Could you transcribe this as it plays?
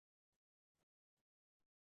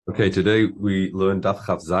Okay, today we learned Daf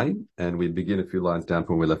Chav Zayin, and we begin a few lines down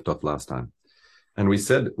from where we left off last time. And we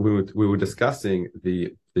said we were discussing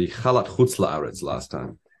the Chalat Chutz La'aretz last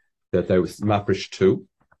time, that there was Mafresh 2,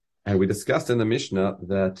 and we discussed in the Mishnah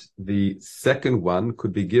that the second one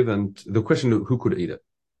could be given, the question of who could eat it,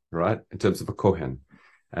 right, in terms of a Kohen.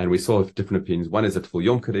 And we saw different opinions. One is that Tful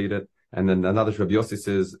Yom could eat it, and then another Rabbi Yossi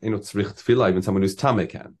says, Einot Tzrich Tefillah, even someone who's Tameh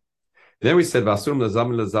can. Then we said, "V'asurim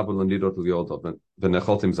lezamin lezabul l'nidot l'yodot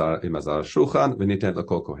v'necholtim im azar shulchan v'nitent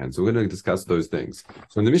l'kol kohen." So we're going to discuss those things.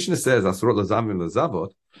 So when the Mishnah says "asurot lezamin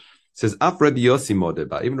lezavot," it says "Af Rabbi Yossi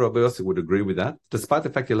modeba." Even Rabbi Yossi would agree with that, despite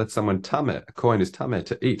the fact he let someone tameh, a kohen is tameh,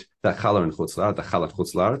 to eat that challah in chutz la'aretz, the chalat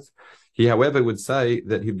chutz la'aretz. He, however, would say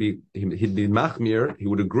that he'd be machmir. He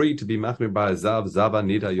would agree to be machmir by a zav zava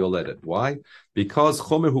nida yoledet. Why? Because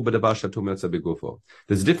chomer hu b'davar shatumah tzabigufo.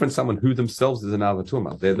 There's a difference someone who themselves is an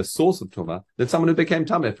avatuma. They're the source of tumah. Than someone who became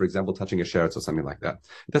tameh, for example, touching a sheretz or something like that.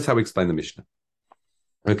 That's how we explain the Mishnah.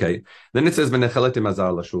 Okay. Then it says v'necheletim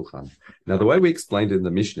azar lashulchan. Now the way we explained it in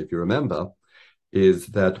the Mishnah, if you remember, is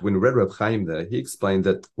that when we read Reb Chaim there, he explained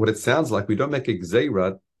that what it sounds like, we don't make a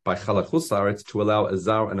gzeira by chalat chutz la'aretz to allow a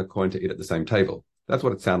zar and a kohen to eat at the same table. That's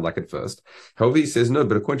what it sounded like at first. However, he says no,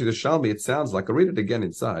 but according to the Shalmi, it sounds like, I'll read it again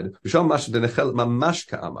inside. They can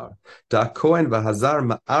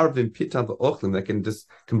just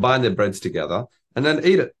combine their breads together and then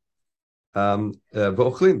eat it. Because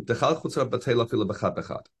chalat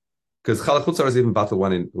chutz is even battle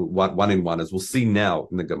one in one, as we'll see now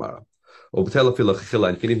in the Gemara. Or and you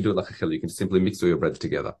can even do it like a chila. You can simply mix all your breads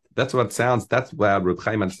together. That's what it sounds. That's where Reb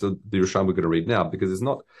Chaim understood the Yerushalmi we're going to read now, because it's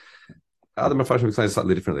not. Other Mefarshim explain it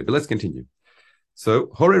slightly differently. But let's continue. So,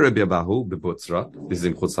 Hore Rabbi Abahu bebutzra. This is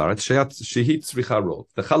in Chutz La'aretz. Shehit tzricha rov.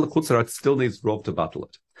 The challah Chutz La'aretz still needs rov to battle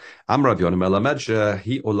it. Am Rav Yonah melamed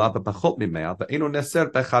shehi ola b'pachot mimea ve'eno neser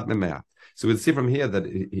b'echad mimea. So we see from here that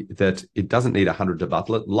it doesn't need 100 to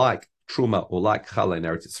battle it, like Truma or like Challah in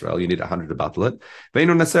Eretz Yisrael, you need 100 to battle it.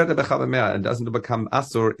 And doesn't become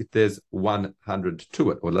Asur if there's 100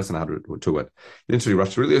 to it, or less than 100 to it. Eventually,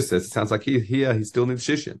 Rosh Hashanah says, it sounds like he still needs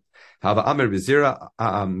Shishin. However, Amr Vizira,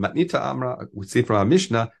 Matnita Amra, we see from our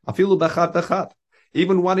Mishnah, Afilu Bechad Bechad.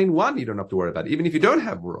 Even one in one, you don't have to worry about it. Even if you don't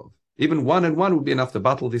have Rov. Even one and one would be enough to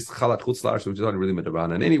battle this chalat chutz la'aretz, which is not really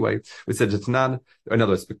medaran. And anyway, we said just none. In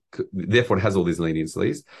other words, therefore it has all these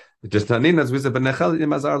leniencies. Just nanin as we said,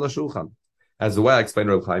 as the way I explained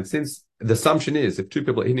Reb Chaim, since the assumption is if two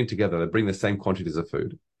people are eating together, they bring the same quantities of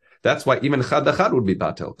food. That's why even chad achad would be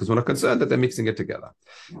batel, because we're not concerned that they're mixing it together.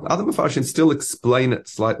 Other Mefarshim still explain it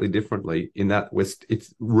slightly differently in that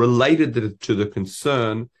it's related to the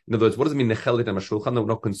concern. In other words, what does it mean nechelit and mashulchan? We're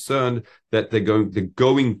not concerned that they're going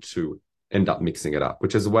to end up mixing it up,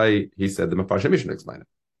 which is the way he said the Mefarshim Mishnah explain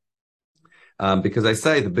it. Because I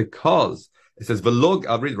say that because it says v'log,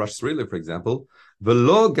 I'll read Rosh Hashanah for example.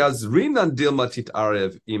 V'lo gazrinan dilma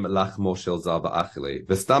titarev im lachmo shel zav v'achile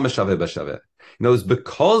v'stam shaveh b'shaveh. In other words,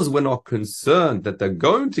 because we're not concerned that they're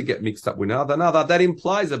going to get mixed up with another, that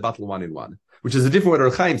implies a battle one in one, which is a different way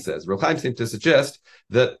Reb Chaim says. Reb Chaim seems to suggest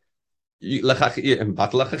that in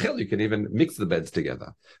battle lachachil you can even mix the beds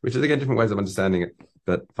together, which is again different ways of understanding it.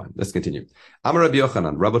 But fine, let's continue. Amar Rabbi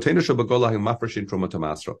Yochanan, Rabboteinu shebegolah mafreshin trumot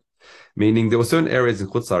masro, meaning there were certain areas in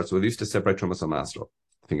Chutz La'aretz where they used to separate trumot masro.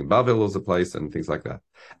 I think in Bavel was a place and things like that.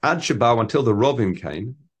 Ad Shabau, until the Rovim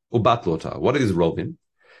came, ubatlota. What is Rovim?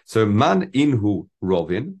 So man inhu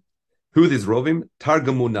Rovim. Who is Rovim?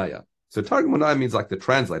 Targamunaya. So Targamunaya means like the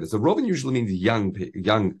translator. So Rovim usually means young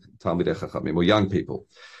Talmidei Chachamim or young people.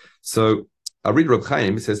 So I read Reb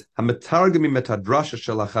Chaim. It says Hamatargamim metadrasha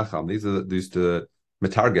shalachacham. These to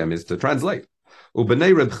metargam is to translate.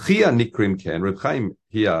 Ubenei Reb Chia nikrim ken. Reb Chaim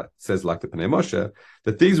here says like the Pnei Moshe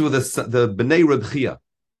that these were the Benei Reb Chia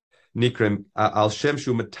nikrim al shem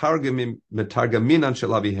shu metargaminan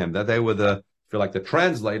shelavihem, that they were the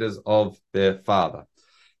translators of their father.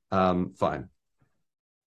 Fine.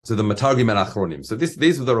 So the Matargim and Achronim. So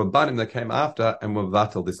these were the Rabbanim that came after and were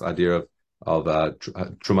vatal this idea of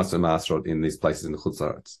Trumas and Masrot in these places in the Chutz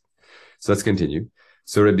La'aretz. So let's continue.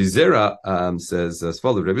 So Rabbi Zera says as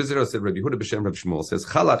follows. Rabbi Zera said, Rabbi Yehuda b'Shem Rabbi Shmuel says,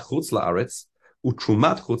 Chalat Chutz La'aretz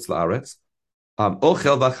u'Trumat Chutz La'aretz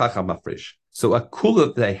ochel v'chacham mafresh. So a kula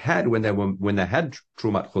that they had when they had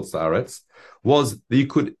Trumat Chutz La'aretz was that you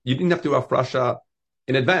didn't have to do afrasha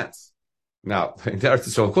in advance. Now, in the Eretz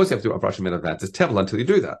Yisrael, of course you have to do afrasha in advance. It's tevel until you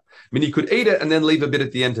do that. I mean, you could eat it and then leave a bit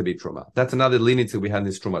at the end to be truma. That's another leniency we had in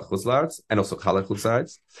this Trumat Chutz La'aretz and also Challah Chutz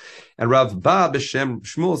La'aretz. And Rav Ba b'Shem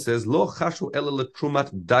Shmuel says, Lo chashu ela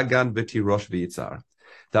letrumat dagan v'tirosh v'yitzar.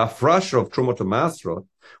 The afrasha of Trumot Masrot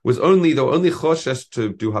was only choshesh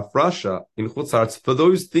to do hafrasha in Chutz La'aretz for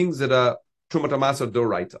those things that are Trumat Amaser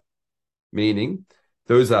Doraita, meaning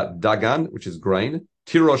those are Dagan, which is grain,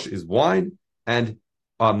 Tirosh is wine, and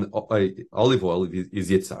olive oil is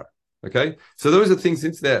Yitzhar. Okay, so those are things,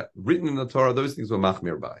 since they're written in the Torah, those things were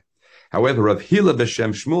machmir by. However, Rav Hila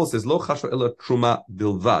b'Shem Shmuel says lo chasho ela truma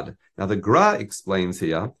bilvad. Now the Gra explains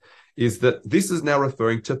here is that this is now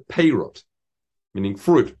referring to peirot, meaning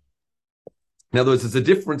fruit. In other words, there's a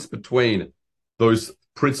difference between those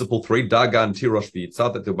principal three, Dagan, Tirosh,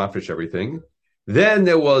 V'yitzar, that they mafresh everything. Then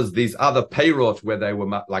there was these other peirot where they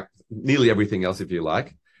were like nearly everything else, if you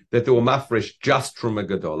like, that they were mafresh just truma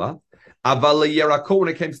gadola. Aval yerakot, when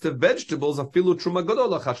it comes to vegetables, afilu truma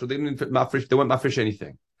gadola chashu, they weren't mafresh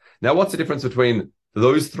anything. Now, what's the difference between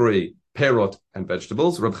those three, perot and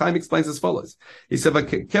vegetables? Reb Chaim explains as follows. He said,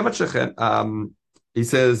 he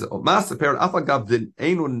says,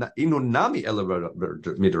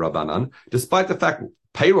 despite the fact,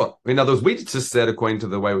 perot, in other words, we just said, according to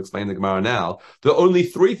the way we explain the Gemara now, there are only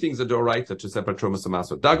three things that do oraita to separate trumas and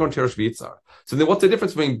maso, dagon, teresh, v'yitzar. So then what's the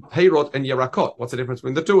difference between perot and yerakot? What's the difference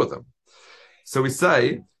between the two of them? So we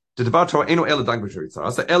say, the debar Torah eno ela dagon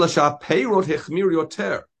v'yitzar. So ela sha perot hechmir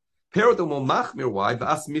yoter. Perot the more machmir why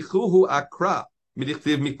v'asmichuhu akra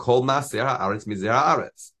midichtiv mikol maser haaretz mizer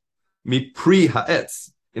haaretz mi pri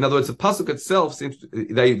haetz. In other words, the pasuk itself seems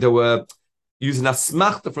they were using a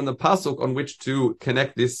smachta from the pasuk on which to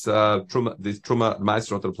connect this truma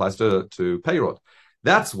ma'aser that applies to perot.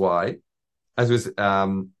 That's why, as is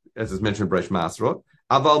mentioned in Breish Masrot,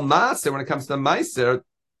 aval maser, when it comes to ma'aser,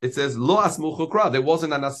 it says lo asmuchu kra. There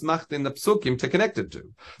wasn't an asmachta in the psukim to connect it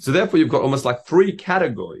to. So therefore, you've got almost like three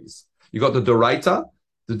categories. You got the doraita,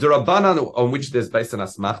 the durabanan on which there's based on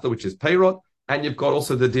asmachta, which is perot, and you've got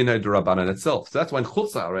also the dino durabanan itself. So that's when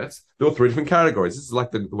chutz haaretz, there were three different categories. This is like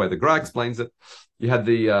the way the Gra explains it. You had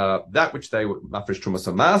the that which they were mafresh trumas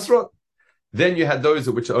and masrot. Then you had those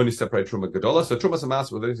which only separate truma gadola. So trumas and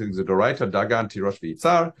masrot, those things are doraita, dagan, tirosh,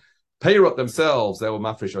 v'yitzar. Perot themselves, they were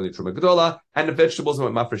mafresh only truma gadola, and the vegetables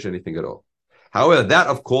weren't mafresh anything at all. However, that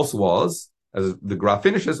of course was, as the graph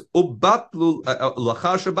finishes, ubatlu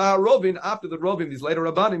lachar sheba rovin. After the rovin, these later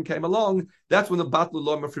rabbanim came along. That's when the batlu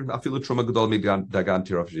lo mafresh afilu truma gadol migan dagan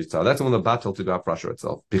tirosh v'yitzar. That's when the battle to the afrasha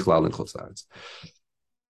itself, bichlal and chutz haaretz.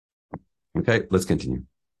 Okay, let's continue.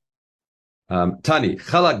 Tani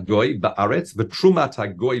chalak goy ba'aretz v'trumat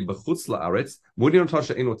hagoy b'chutz la'aretz mudin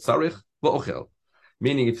tasha eno tzarich v'ochel.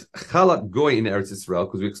 Meaning, if chalak goy in Eretz Yisrael,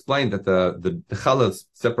 because we explained that the challah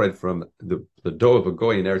separated from the dough of a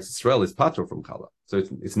goy in Eretz Yisrael is patur from challah, so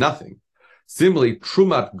it's nothing. Similarly,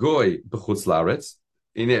 trumat goy b'chutz la'aretz,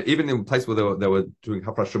 even in a place where they were doing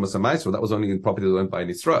hafrash trumas and ma'aser, that was only in property owned by an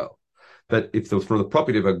Israel. But if it was from the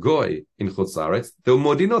property of a goy in chutz la'aretz, the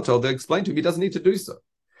modinoto, they explained to him he doesn't need to do so.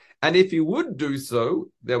 And if he would do so,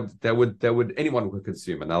 there would anyone could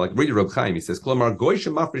consume it. Now, like read Reb Chaim, he says, "Klomar goy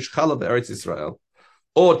shemafrish challah be'Eretz Yisrael."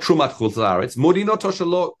 Or trumat chutz la'aretz, modinoto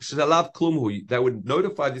shalav klumhu. They would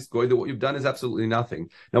notify this goy that what you've done is absolutely nothing.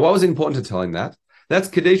 Now, why was it important to tell him that? That's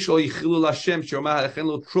kadesh lo yichilu Hashem she'omar ha'echen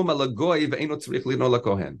lo truma lagoy ve'eno tzrich lino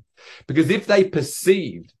lakohen. Because if they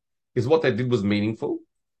perceived is what they did was meaningful,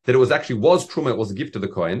 that it was truma, it was a gift to the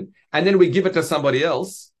kohen, and then we give it to somebody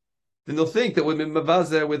else, then they'll think that we're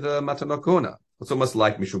mavazer with matanokona. It's almost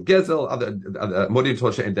like Mishum Gezel, other Modin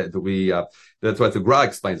Tosha, and that we that's what the Gra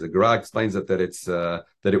explains. The Gra explains that it's that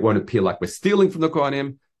it won't appear like we're stealing from the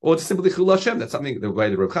Kohanim, or just simply Chil Hashem. That's something the way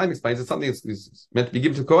the Reb Chaim explains. It's something that's meant to be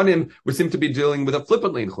given to Kohanim. We seem to be dealing with it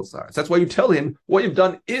flippantly in Chutz Haaretz. That's why you tell him what you've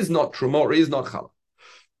done is not truma or is not challah,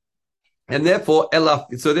 and therefore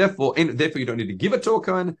therefore you don't need to give it to a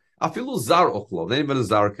Kohen. Afilu zar ochlo. Then even a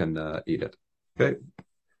zar can eat it. Okay,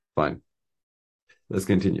 fine. Let's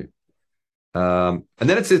continue. And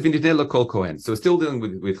then it says v'nitnei l'kol kohen. So we're still dealing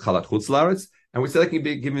with chalat chutz la'aretz, and we say they can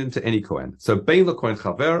be given to any kohen. So bein l'kohen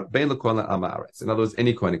chaver, bein l'kohen l'am haaretz. In other words,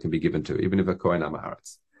 any kohen it can be given to, even if a kohen am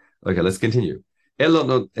haaretz. Okay, let's continue.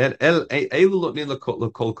 Elu notnin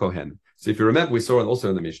l'kol kohen. So if you remember, we saw also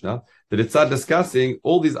in the Mishnah that it's discussing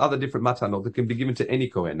all these other different matanot that can be given to any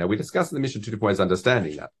kohen. Now we discussed in the Mishnah two different ways of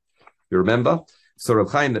understanding that. You remember? So Reb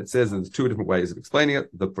Chaim that says, and there's two different ways of explaining it.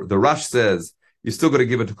 The Rush says you still got to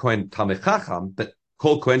give it to Kohen Tamei Chacham, but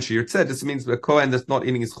Kol Kohen She'ir Tzed. This means the Kohen that's not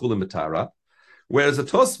eating his Chulin B'Tara. Whereas a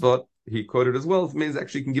Tosfot, he quoted as well, means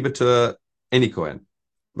actually you can give it to any Kohen,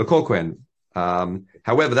 the Kol Kohen.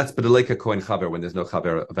 However, that's B'Deleka Kohen Chaver when there's no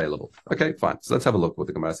Chaver available. Okay, fine. So let's have a look what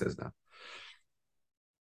the Gemara says now.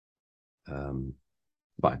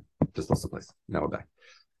 Fine. Just lost the place. Now we're back.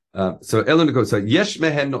 So yesh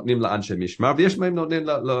mehem notnim la'anshe mishmar, v'yesh mehem notnim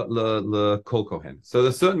la'kol kohen. So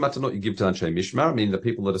there's certain matanot you give to anshe mishmar, meaning the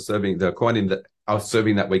people that are serving, the kohanim that are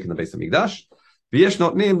serving that week in the base of Mikdash. V'yesh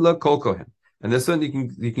notnim la'kol kohen. And there's certainly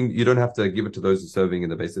you don't have to give it to those who are serving in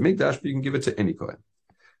the base of Mikdash, but you can give it to any Kohen.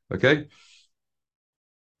 Okay.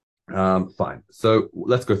 Fine. So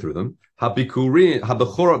let's go through them. Habechorot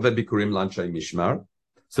ve'bikurim l'anshei mishmar.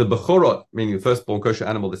 So bechorot, meaning the firstborn kosher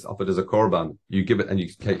animal that's offered as a korban, you give it and you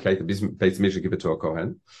take the base mishmar, give it to a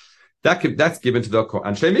kohen. That's given to the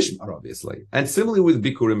anshei mishmar, obviously, and similarly with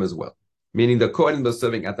bikurim as well, meaning the kohen was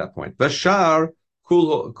serving at that point. Bashar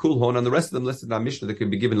kulhon and the rest of them listed in our Mishnah that can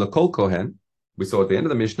be given lakol kohen. We saw at the end of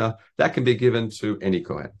the Mishnah that can be given to any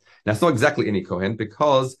kohen. Now it's not exactly any kohen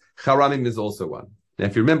because charamim is also one. Now,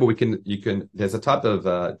 if you remember, there's a type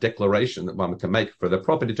of declaration that one can make for the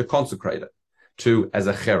property to consecrate it as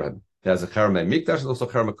a cherem. There's a cherem mikdash, there's also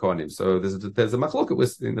cherem kohanim. So there's a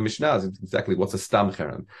machloket in the Mishnah is exactly what's a stam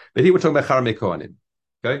cherem. But here we're talking about cherem kohanim.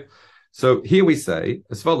 Okay, so here we say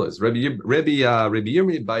as follows: Rabbi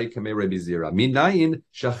Yirmi by Kamei Rabbi Zira minayin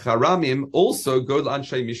shacharamim also go to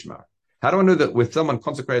anshay mishmar. How do I know that with someone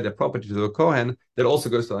consecrated their property to a kohen, that also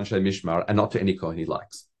goes to anshay mishmar and not to any kohen he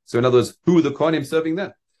likes? So in other words, who are the kohanim serving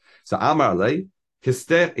them? So Amar le, it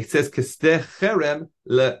says kisteh cherem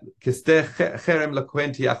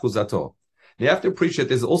lekohen tiachuzato. You have to appreciate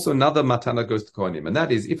there's also another matana that goes to kohanim, and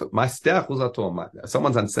that is if my steachuzato,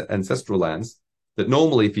 someone's ancestral lands, that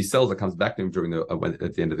normally if he sells it comes back to him during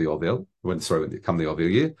at the end of the Orville, when it comes the Orville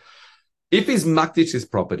year. If he's makdish his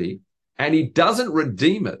property and he doesn't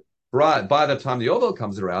redeem it right by the time the Orville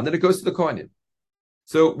comes around, then it goes to the kohanim.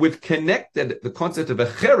 So we've connected the concept of a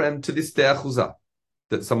cherem to this te'achuzah,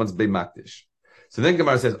 that someone's been makdish. So then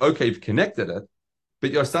Gemara says, okay, you've connected it,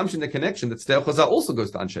 but your assumption, the connection, that te'achuzah also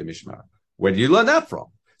goes to anshay mishmar. Where do you learn that from?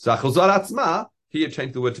 So achuzah atzma, here you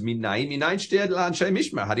change the word to minayin shtead anshay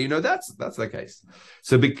mishmar. How do you know that's the case?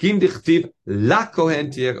 So bekim dichtiv la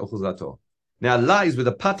kohen tier achuzato. Now la is with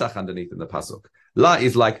a patach underneath in the pasuk. La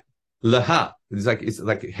is like leha. It's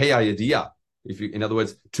like heya yediyah. In other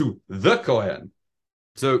words, to the kohen.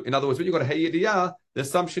 So, in other words, when you've got a Heyidiyah, the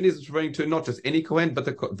assumption is it's referring to not just any Kohen, but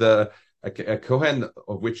a Kohen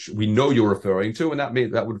of which we know you're referring to, and that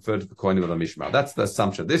would refer to the Kohen of the Mishmar. That's the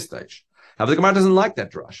assumption at this stage. However, the Gemara doesn't like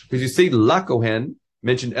that drush, because you see La Kohen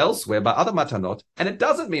mentioned elsewhere by other matanot, and it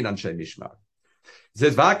doesn't mean Anshe Mishmar. It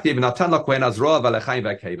says, V'aktiv natan la Kohen azroa v'alechaim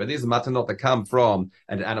v'akeva. These are matanot that come from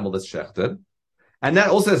an animal that's shechted. And that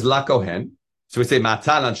also says La Kohen. So we say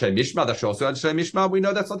Matan Anshe Mishmar, that's also Anshe Mishmar. We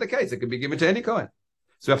know that's not the case. It can be given to any Kohen.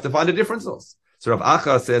 So we have to find a different source. So Rav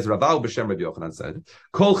Acha says, Ravahu b'shem Rabbi Yochanan said,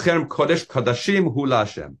 Kol cherem kodesh kodashim hu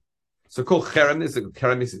la'Hashem. So kol cherem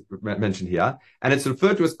is mentioned here, and it's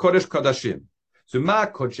referred to as kodesh kodashim. So ma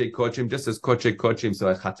kodshei kodshim, just as kodshei kodshim,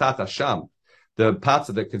 so chatat hasham, the parts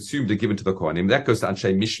that are consumed are given to the kohanim. That goes to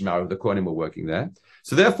anshay mishmar, the kohanim were working there.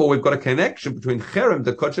 So therefore, we've got a connection between cherem,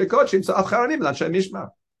 the kodshei kodshim, so acharanim, and anshay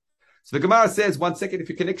mishmar. So the Gemara says, 1 second, if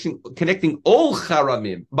you're connecting all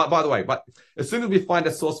charamim, but by the way, as soon as we find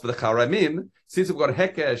a source for the charamim, since we've got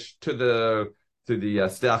hekesh to the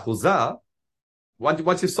ste'achuzah,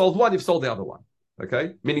 once you've sold one, you've sold the other one.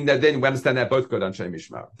 Okay? Meaning that then we understand that both go to Anshay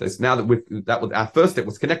Mishmar. There's now that was our first step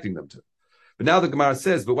was connecting them to. But now the Gemara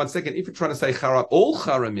says, but 1 second, if you're trying to say all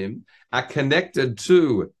charamim are connected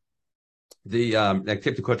to the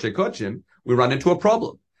activity kodesh kodshim, we run into a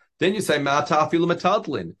problem. Then you say ma'ata afilu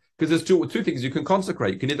metaltlin. Because there's two things you can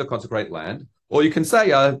consecrate. You can either consecrate land, or you can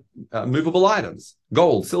say movable items,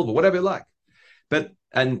 gold, silver, whatever you like. But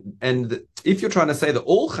and if you're trying to say that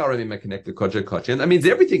all charamim are connected to kodesh kodshim, that means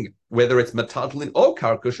everything, whether it's metaltlin or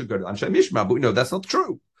karka, should go to anshay mishmar. But we know that's not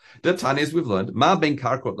true. The Tanis we've learned ma ben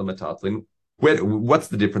karkot le metaltlin. What's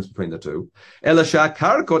the difference between the two? Elasha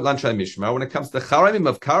karkot l'anshay mishmar. When it comes to charamim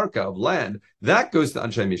of karka, of land, that goes to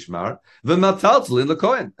anshay mishmar. The metaltlin the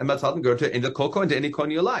kohen, and metaltlin go to the kol kohen, to any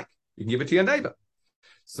kohen you like. You can give it to your neighbor.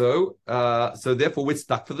 So therefore we're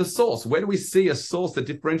stuck for the source. Where do we see a source that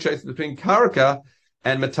differentiates between karka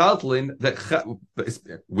and metaltlin that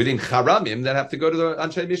within charamim that have to go to the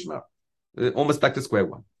anshay mishmar? Almost back to square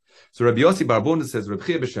one. So Rabbi Yossi Barbun says, Rabbi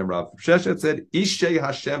Chia b'shem Rav Sheshet said, Ishei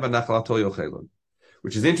Hashem v'nachalato yochelon,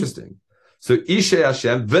 which is interesting. So Ishei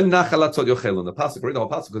Hashem v'nachalato yochelon. The pasuk, read the whole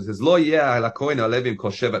pasuk, because it says, Lo yeh ha'lakoin ha'levim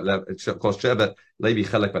kol shevet levi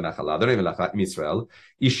chelek v'nachala. They don't even like Israel.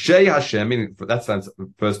 Ishei Hashem, meaning that stands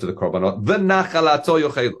first to the korbanot, v'nachalato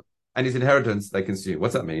yochelon, and his inheritance they consume.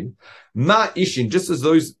 What's that mean? Ma ishin, just as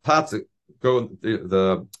those parts that go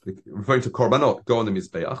referring to korbanot go on the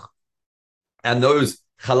mizbeach, and those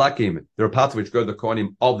chalakim, there are parts which go to the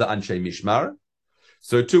kohanim of the anshay mishmar.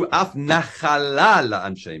 So too, af nachala la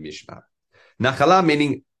anshay mishmar. Nachala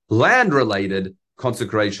meaning land-related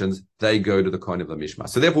consecrations, they go to the Kohen of the Mishmar.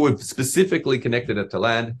 So therefore, we've specifically connected it to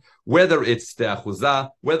land, whether it's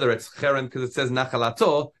Te'achuzah, whether it's Cheren, because it says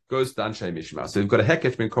Nachalato, goes to Anshe Mishmar. So we've got a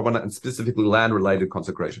hekef between Korbanot and specifically land-related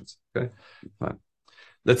consecrations. Okay, fine.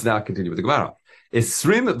 Let's now continue with the Gemara.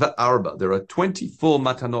 Esrim v'arba. There are 24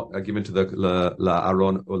 matanot given to the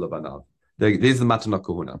Aaron Ulavanav. These are the matanot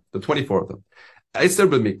kahuna. The 24 of them. Eser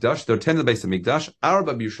b'mikdash. There are 10 in the base of Mikdash.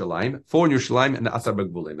 Arba b'Yushalayim, 4 in Yerushalayim, and Asar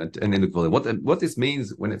b'Gvulim, and in the Gvulim. What this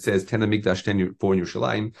means when it says 10 in Mikdash, 4 in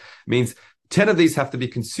Yerushalayim, means 10 of these have to be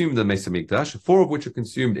consumed in the Mesa Mikdash, 4 of which are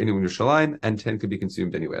consumed anywhere in Yerushalayim, and 10 could be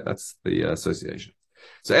consumed anywhere. That's the association.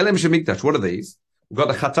 So Elim Shemikdash, what are these? We've got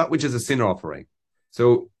the chatat, which is a sinner offering.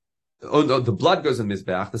 So the blood goes in the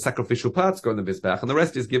Mizbeach, the sacrificial parts go in the Mizbeach, and the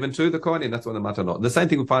rest is given to the Kohanim. That's what the matanot. And the same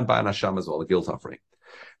thing we find by an Hasham as well, a guilt offering.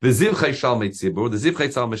 The Zivchei Shal Mitzibur, the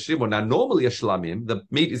Zivchei Shal Meshibur. Now, normally a Shlamim, the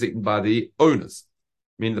meat is eaten by the owners,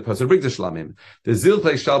 meaning the person who brings the Shlamim. The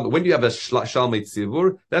Zivchei Shal, when you have a Shal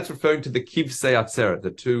Mitzibur, that's referring to the Kivsei Atzeret, the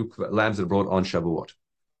 2 lambs that are brought on Shavuot.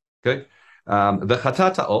 Okay? The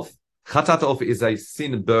Chatata Of is a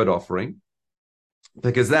sin bird offering.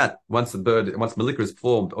 Because that, once Malika is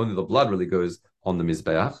formed, only the blood really goes on the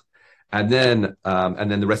Mizbeach. And then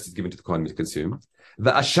the rest is given to the Kohen to consume.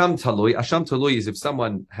 The Asham Talui is if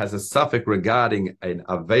someone has a suffix regarding an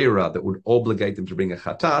Aveira that would obligate them to bring a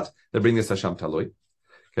Chatat, they bring this Asham Talui.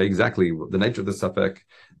 Okay, exactly the nature of the suffix,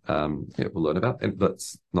 we'll learn about, and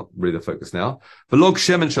that's not really the focus now. For log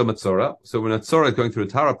Shemen Shel Matzorah, so when a Tzorah is going through a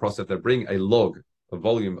Tara process, they bring a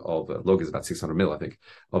volume of, log is about 600 mil, I think,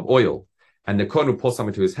 of oil. And the Kohen will pour some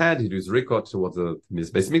into his hand. He does rikot towards the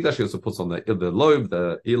Beis Mikdash. He also puts on the lobe,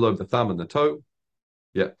 the earlobe, the thumb, and the toe.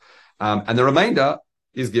 Yeah, and the remainder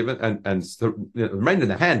is given, and the remainder in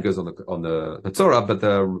the hand goes on the tzorah, but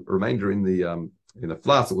the remainder in the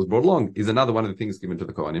flask that was brought along is another one of the things given to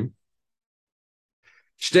the Kohanim.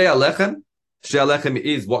 Shtei alechem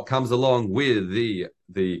is what comes along with the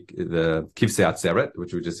kivsei atzeret,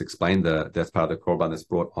 which we just explained. That's part of the korban that's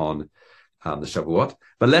brought on the Shavuot.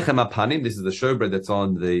 But lechem apanim, this is the showbread that's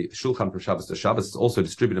on the shulchan from Shabbos to Shabbos. It's also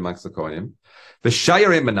distributed amongst the Kohanim.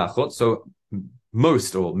 V'shayarei menachot, so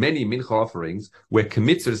most or many mincha offerings where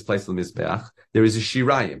kmitzvah is placed on the Mizbeach, there is a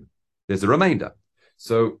shirayim. There's a remainder.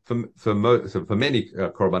 So for many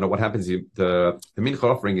korbanot, what happens is the mincha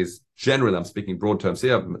offering is generally, I'm speaking broad terms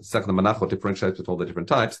here, second the menachot differentiates with all the different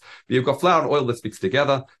types. But you've got flour and oil that mixed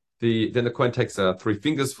together. Then the Kohen takes 3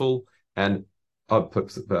 fingers full and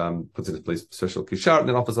puts it in a place special kishar, and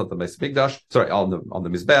then offers on the Beis Mikdash, on the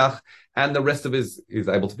Mizbeach, and the rest of it is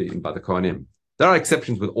able to be eaten by the Kohanim. There are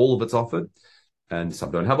exceptions with all of it's offered, and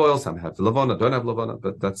some don't have oil, some have lavona, don't have lavona,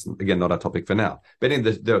 but that's again not our topic for now. But in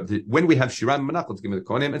when we have shirayim menachot, give me the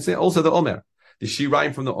Kohanim, and say also the Omer, the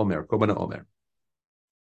shirayim from the Omer, korban Omer,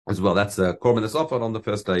 as well. That's a korban that's offered on the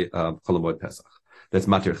first day of Chol Hamoed Pesach. That's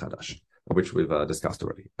matir chadash, which we've discussed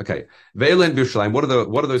already. Okay, Ve'elen b'Yerushalayim.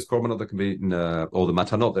 What are those korbanot that can be eaten, or the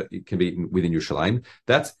matanot that can be eaten within Yerushalayim?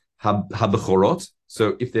 That's habechorot.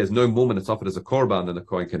 So if there's no moment that's offered as a korban, then the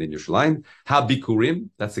kohen can eat Yerushalayim. Habikurim.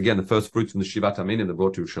 That's again the first fruits from the shivat aminim that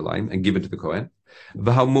brought to Yerushalayim and given to the kohen.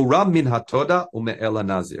 V'hamuram min hatoda ume'el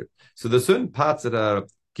nazir. So there's certain parts that are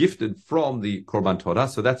gifted from the korban toda.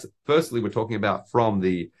 So that's firstly we're talking about from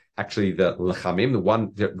the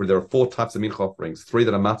lechamim, there are 4 types of mincha offerings, 3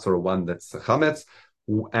 that are matzah, 1 that's chametz,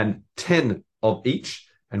 and 10 of each,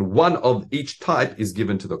 and 1 of each type is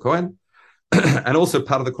given to the kohen, and also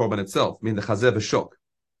part of the korban itself. I mean, the chazeh v'shok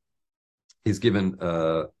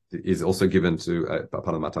is also given to part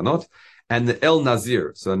of the matanot, and the el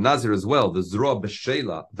nazir, so nazir as well, the zroa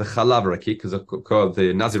b'sheila, the chalav rakik, because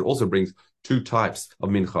the nazir also brings 2 types of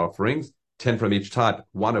mincha offerings, 10 from each type,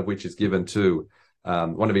 one of which is given to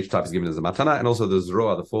one of each type is given as a matana, and also the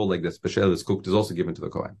zroa, the 4-leg that's b'shel, that's cooked, is also given to the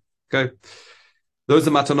kohen. Okay, those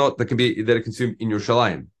are matanot that are consumed in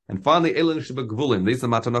Yerushalayim. And finally, elin shebagvulim. These are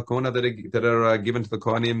matanot kohana that are given to the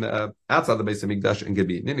kohanim outside the Beis Mikdash and can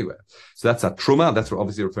be eaten anywhere. So that's a truma. That's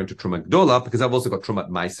obviously referring to truma gdola, because I've also got truma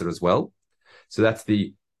meiser as well. So that's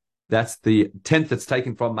the 10th that's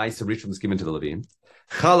taken from meiser rishon that's given to the Levim.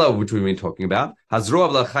 Challah, which we've been talking about,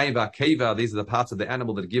 Hazroav l'chaim v'akeva. These are the parts of the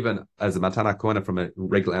animal that are given as a matana kohana from a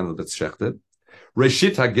regular animal that's shechted.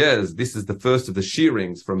 Reshit hagez. This is the first of the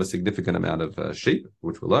shearings from a significant amount of sheep,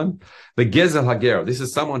 which we'll learn. The gezel hager. This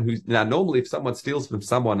is someone who now normally, if someone steals from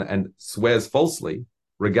someone and swears falsely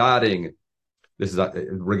regarding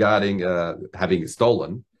having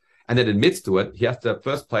stolen, and then admits to it, he has to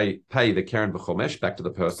first pay the keren v'chomesh back to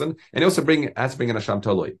the person, and he also has to bring an asham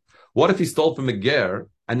toloi. What if he stole from a ger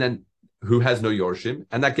and then who has no yorshim,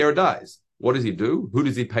 and that ger dies? What does he do? Who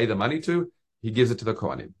does he pay the money to? He gives it to the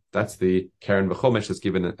kohanim. That's the Karen V'chomesh that's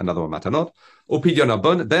given another one matanot. Or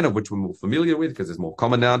Pidyon Ben, of which we're more familiar with because it's more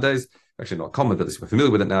common nowadays. Actually, not common, but we're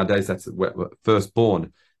familiar with it nowadays. That's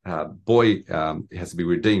firstborn boy has to be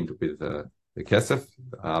redeemed with the kesef.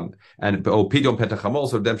 And Pidyon Petacham,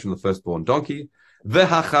 also redemption of the firstborn donkey.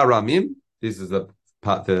 V'hacharamim, this is the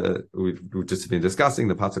part that we've just been discussing,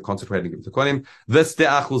 the parts of consecrating to Kohanim.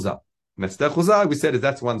 V'ste'achuzah. V'ste'achuzah, we said, is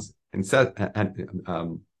that's one's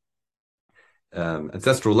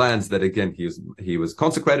ancestral lands that again he was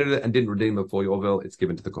consecrated and didn't redeem before Yovel. It's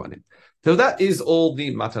given to the Kohanim. So that is all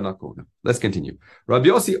the Matana Kohanim. Let's continue. Rabbi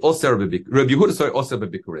Yehuda oser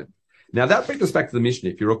bebikurim. Now that brings us back to the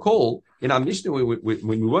Mishnah. If you recall, in our Mishnah, when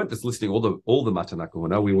we weren't just listing all the Matana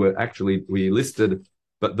Kohana, we listed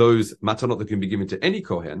but those matanot that can be given to any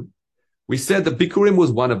Kohen. We said that bikurim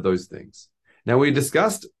was one of those things. Now we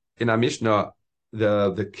discussed in our Mishnah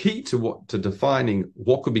the key to defining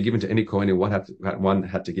what could be given to any Kohen and what one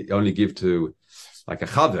had to only give to like a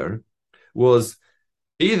chaver was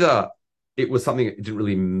either it was something that didn't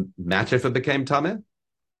really matter if it became tameh,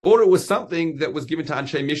 or it was something that was given to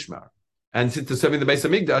Anshe Mishmar. And since they're serving the Beis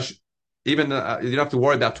HaMikdash, even you don't have to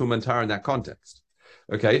worry about Tum and Tara in that context.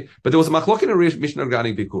 Okay, but there was a machlok in a Mishnah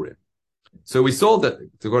regarding bikurim. So we saw that,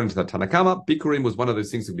 according to the Tanakama, bikurim was one of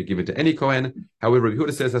those things that could be given to any Kohen. However, Rabbi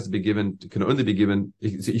Yehuda says has to be given, can only be given.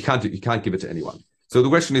 You can't give it to anyone. So the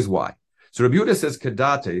question is why. So Rabbi Yehuda says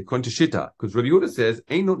kedate konteshita, because Rabbi Yehuda says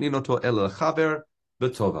einot ninoto el chaver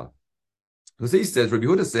betova. Because he says Rabbi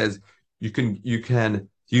Yehuda says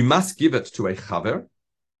you must give it to a chaver,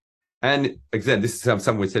 and again this is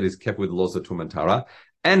something we said is kept with the laws of Tum and Tara,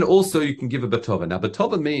 and also you can give a betova. Now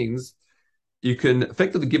betova means you can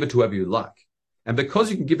effectively give it to whoever you like. And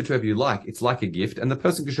because you can give it to whoever you like, it's like a gift, and the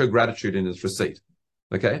person can show gratitude in its receipt.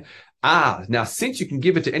 Okay? Now since you can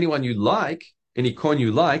give it to anyone you like, any coin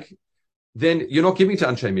you like, then you're not giving to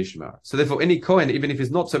Anshe Mishmar. So therefore, any Kohen, even if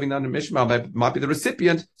he's not serving under Mishmar, might be the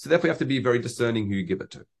recipient. So therefore, you have to be very discerning who you give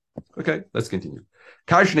it to. Okay, let's continue.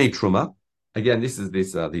 Karshnei Truma. Again, this is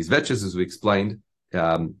these vetches, as we explained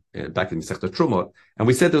back in Masechta Trumot, and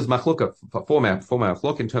we said there was machloka, former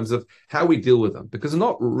machlok in terms of how we deal with them, because they're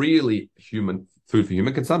not really human food for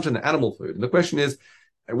human consumption, they're animal food. And the question is,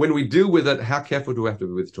 when we deal with it, how careful do we have to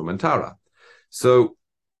be with Truma and Tara? So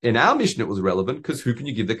in our Mishnah, it was relevant because who can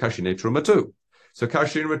you give the Karshinei Truma to? So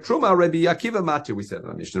Karshinei Truma, Rabbi Akiva Mati, we said in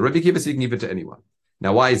our Mishnah. Rabbi Akiva says you can give it to anyone.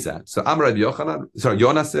 Now, why is that? So Rabbi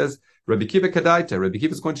Yonah says, Rabbi Akiva Kadaita, Rabbi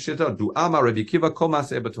Akiva is going to shit out, do Amar Rabbi Akiva Kol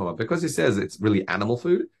Maseh B'Tomah, because he says it's really animal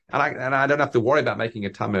food, and I don't have to worry about making a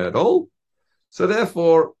tameh at all. So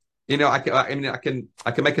therefore, I can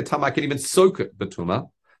make a tameh, I can even soak it b'tumah.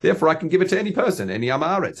 Therefore, I can give it to any person, any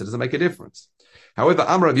amaretz. It doesn't make a difference. However,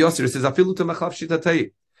 Amar Rav Yossi says, Afilu T'machlav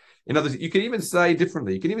Shitatei. In other words, you can even say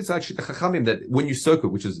differently. You can even say Shita Chachamim that when you soak it,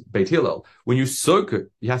 which is Beit Hillel, when you soak it,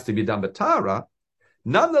 it has to be done b'tara.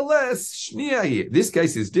 Nonetheless, shniya here. This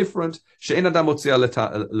case is different. She'en adam motzia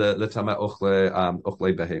letama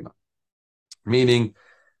ochle behema. Meaning,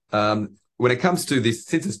 when it comes to this,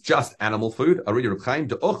 since it's just animal food, I read Reb Chaim,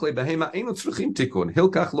 de ochle behema einu tzruchim tikun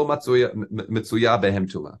hilkach lo metzuya behem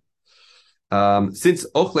tuma. Since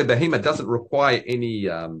ochle behema doesn't require any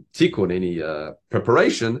tikkun, any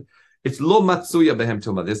preparation, it's lo matsuya behem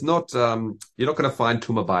tuma. There's not, you're not going to find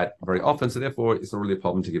tuma by it very often, so therefore it's not really a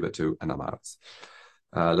problem to give it to an amaretz.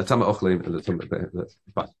 That's what it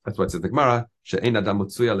says in the Gemara. She'ein adam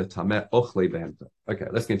matsuya letame ochle behem. Okay,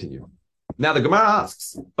 let's continue. Now the Gemara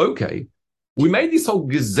asks, okay, we made this whole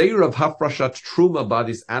gezeira of hafrashat truma by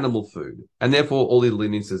this animal food, and therefore all the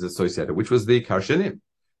leniencies associated, which was the karshanim.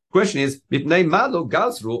 Question is, mipnei malo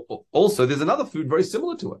gazru. Also, there's another food very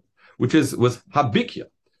similar to it, which was habikya.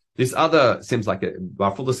 This other seems like a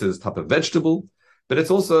barfulis is type of vegetable, but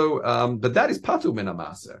it's also but that is patu min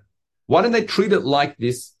amaser. Why don't they treat it like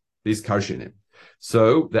these karshinim?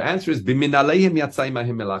 So the answer is biminaleim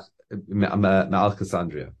yatzayimahim me'al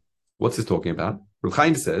Cassandria. What's this talking about? Reb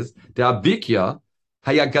Chaim says the habikya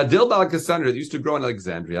hayagadil ba'al Cassandria that used to grow in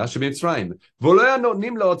Alexandria, Shemitzrayim, v'lo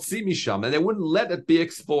notnim la'otzi misham, and they wouldn't let it be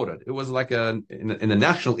exported. It was like in a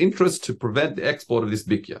national interest to prevent the export of this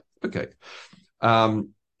bikya. Okay.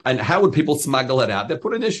 And how would people smuggle it out? They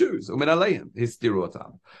put it in their shoes. And they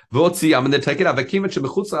take it out.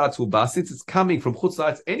 Since it's coming from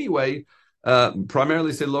chutzlaretz anyway,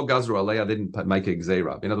 primarily said lo gazru aliyah, they didn't make a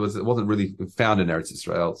gzeira. In other words, it wasn't really found in Eretz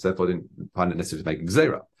Israel, so therefore didn't find it necessary to make a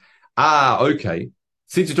gzeira. Okay.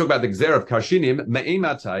 Since you talk about the gzeira of karshinim,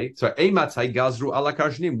 eimatai gazru ala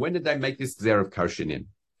karshinim. When did they make this gzeira of karshinim?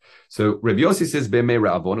 So Rabbi Yossi says b'mei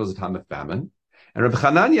Ra'avon, it was a time of famine. And Rabbi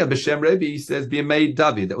Chananya b'shem Rebbe says b'mei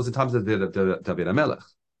David, that was the time of David HaMelech.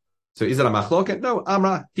 So is it a machloket? No,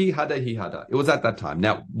 Amra, he hada. It was at that time.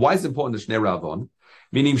 Now, why is it important to Shnei Ravon?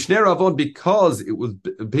 Meaning Shnei Ravon, because it was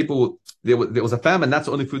people, there was a famine, that's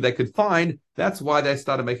the only food they could find. That's why they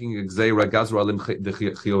started making a gzeira gazra alim the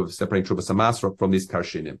chiyuv separating trubas amasra from these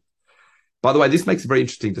karshinim. By the way, this makes a very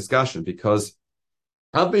interesting discussion because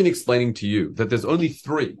I've been explaining to you that there's only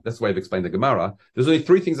three. That's the way I've explained the Gemara. There's only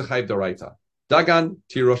three things a chayv doraita: dagan,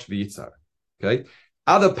 tirosh, v'yitzar. Okay.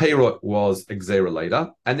 Other peyrot was a gzera later,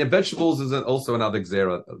 and then vegetables is also another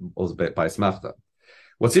gzera was by smachta.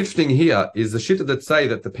 What's interesting here is the shitta that say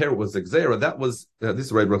that the peyrot was a gzera. That was this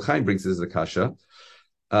is where Reb Chaim brings this as a kasha.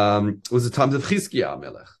 Was the times of Chizkiah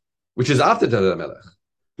Melech, which is after David Melech,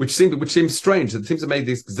 which seems strange. It seems to make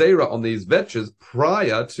this gzera on these vetches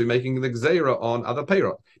prior to making the gzera on other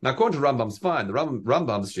peyrot. Now, according to Rambam's fine, the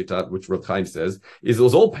Rambam's shitta, which Reb Chaim says, is it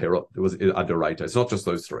was all peyrot. It was adoraita. It's not just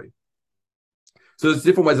those three. So there's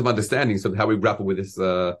different ways of understanding sort of how we grapple with this.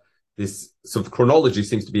 This sort of chronology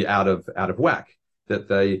seems to be out of whack. That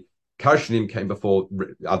the Karshinim came before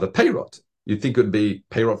other Peyrot. You'd think it would be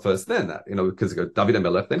Peyrot first, then that because it goes David and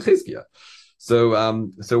Melech, then Chizkiah. So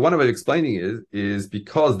one way of explaining is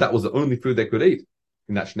because that was the only food they could eat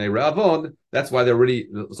in that Shnei Ravon. That's why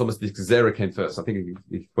it's almost the Gzera came first. I think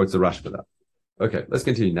he quotes the Rash for that. Okay, let's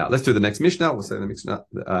continue now. Let's do the next Mishnah. We'll say the Mishnah.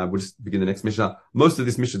 We'll just begin the next Mishnah. Most of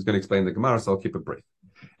this Mishnah is going to explain the Gemara, so I'll keep it brief.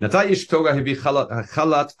 Natayish toga hevi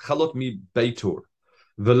chalot mi beitur,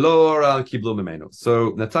 velor kiblo memeno.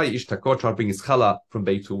 So Natayish takor tried to bring his challah from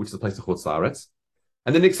Beitur, which is a place of Chutz La'aretz,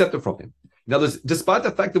 and then accept it from him. In other words, despite the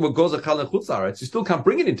fact that we're goes a challah in Chutz La'aretz, you still can't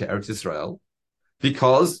bring it into Eretz Israel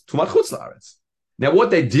because too much Chutz La'aretz. Now, what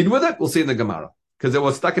they did with it, we'll see in the Gemara. Because they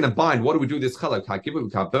were stuck in a bind. What do we do with this challah? Can't give it,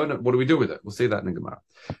 we can't burn it. What do we do with it? We'll see that in the Gemara.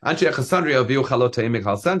 Anshe Alexandria viu chalot te'emek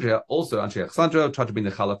Alexandria. Also, Anshe Alexandria tried to bring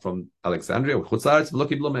the challah from Alexandria with Chutz La'aretz v'lo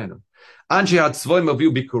kiblo menu. Anshe Hatzvoim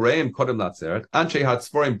viu bikureim kodem latzeret. Anshe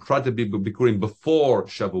Hatzvoim tried to be bikurim before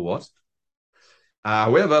Shavuot.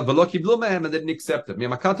 However, v'lo kiblo menu, and they didn't accept it.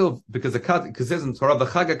 Miyamakatov, because it says in Torah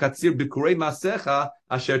v'chaga katzir bikurei masecha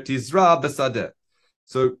asher tizra besadeh.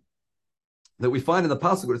 So that we find in the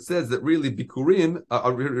passage where it says that really bikurim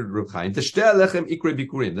are Reb Chaim. The shtei lechem ikre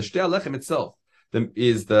bikurim. The shtei lechem itself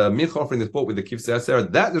is the mincha offering that's bought with the kivsei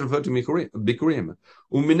aseret. That is referred to bikurim.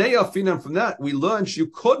 Uminei afinan, from that we learn shu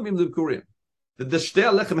kodmim bikurim, that the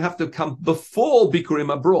shtei lechem have to come before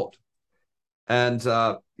bikurim are brought. And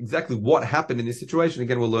exactly what happened in this situation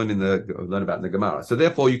again we'll learn about in the Gemara. So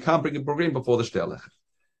therefore you can't bring a bikurim before the shtei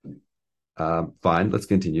lechem. Fine, let's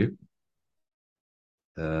continue.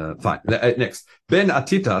 Fine. Next, Ben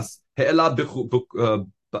Atitas he'ela bechorot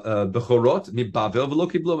mi Bavel v'lo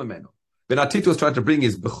kiblo memeno. Ben Atitas tried to bring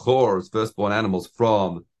his bechor, firstborn animals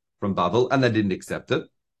from Bavel, and they didn't accept it.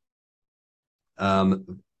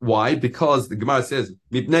 Why? Because the Gemara says,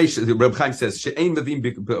 Reb Chaim says, she'ein mevim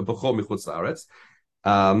bechor michutz la'aretz,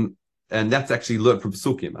 and that's actually learned from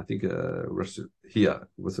Psukim. I think here was it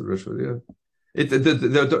Rosh Hashanah?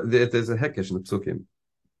 There's a hekesh in the Psukim.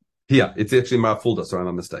 Here, it's actually Marafulda, sorry, I'm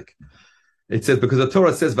a mistake. It says, because the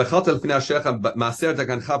Torah says, so the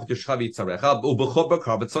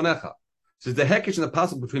hekesh in the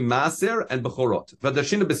passage between Maaser and Bechorot.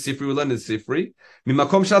 V'dashina b'sifri, we learn in Sifri,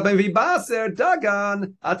 mimakom shalben v'baser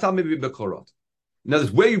dagan, atam v'bechorot. In other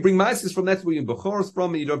words, where you bring Maaser from, that's where you bring Bechoros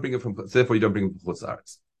from, and you don't bring it from, therefore you don't bring it from Chutz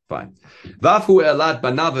La'aretz. Fine. V'afu elad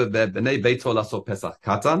banav v'bnei beito laso Pesach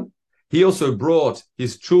Katan. He also brought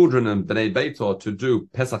his children and Bnei Beitor to do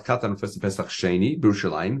Pesach Katan first Pesach Sheni,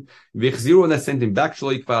 Yerushalayim. V'chziru, and they sent him back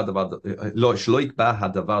shloik ba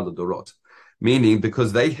hadavar l'dorot. Meaning,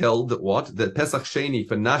 because they held that Pesach Sheni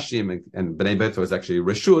for Nashim and Bnei Beitor is actually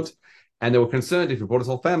Reshut, and they were concerned if you brought his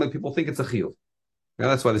whole family, people think it's a chiyuv.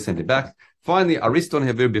 That's why they sent him back. Finally, Ariston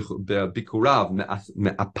Hevir Bikurav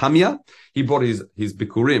Apamia. He brought his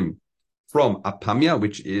Bikurim from Apamia,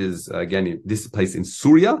 which is, again, this place in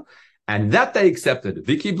Syria. And that they accepted.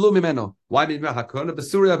 Viki blu mimeno. Why? In other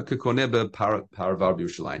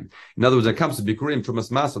words, when it comes to bikurim, trumas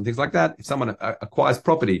mas, and things like that, if someone acquires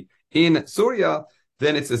property in Syria,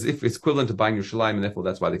 then it's as if it's equivalent to buying Yerushalayim, and therefore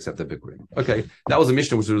that's why they accept the bikurim. Okay, that was a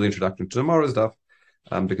mission which was really introductory to tomorrow's stuff,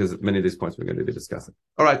 because many of these points we're going to be discussing.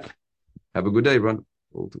 All right, have a good day, everyone.